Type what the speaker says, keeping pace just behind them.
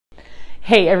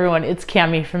Hey everyone, it's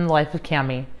Cami from the Life of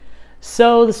Cami.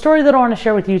 So the story that I want to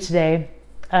share with you today,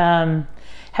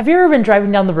 have you ever been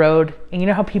driving down the road and you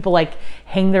know how people like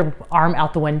hang their arm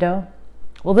out the window?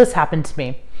 Well, this happened to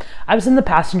me. I was in the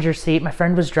passenger seat, my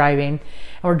friend was driving,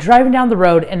 and we're driving down the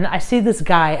road and I see this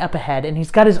guy up ahead and he's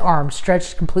got his arm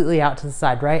stretched completely out to the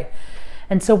side, right?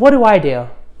 And so what do?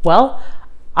 Well,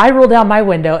 I roll down my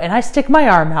window and I stick my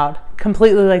arm out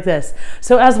completely like this.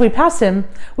 So as we pass him,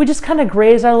 we just kind of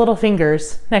graze our little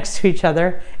fingers next to each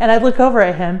other. And I look over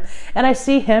at him and I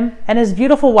see him and his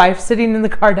beautiful wife sitting in the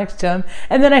car next to him.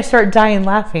 And then I start dying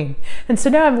laughing. And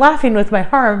so now I'm laughing with my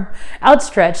arm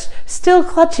outstretched, still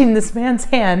clutching this man's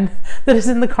hand that is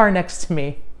in the car next to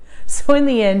me. So in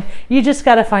the end, you just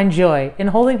got to find joy in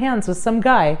holding hands with some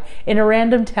guy in a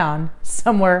random town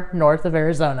somewhere north of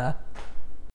Arizona.